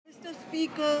Mr.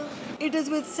 Speaker, it is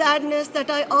with sadness that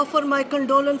I offer my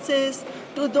condolences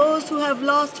to those who have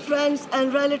lost friends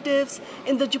and relatives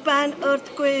in the Japan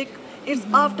earthquake, its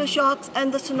aftershocks,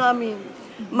 and the tsunami.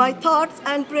 My thoughts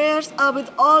and prayers are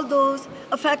with all those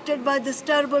affected by this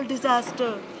terrible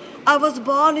disaster. I was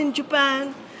born in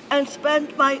Japan and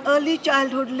spent my early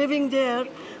childhood living there.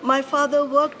 My father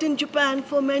worked in Japan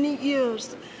for many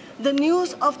years. The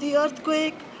news of the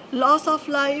earthquake, loss of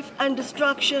life, and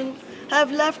destruction have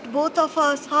left both of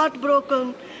us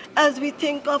heartbroken as we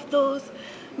think of those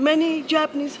many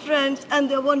Japanese friends and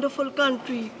their wonderful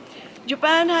country.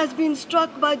 Japan has been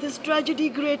struck by this tragedy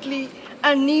greatly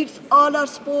and needs all our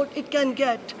support it can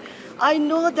get. I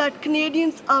know that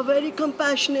Canadians are very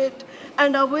compassionate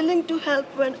and are willing to help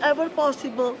whenever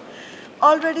possible.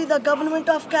 Already the Government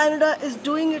of Canada is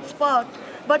doing its part,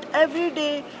 but every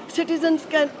day citizens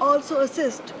can also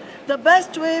assist. The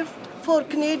best way for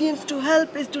Canadians to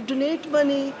help is to donate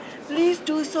money. Please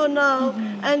do so now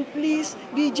and please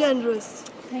be generous.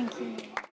 Thank you.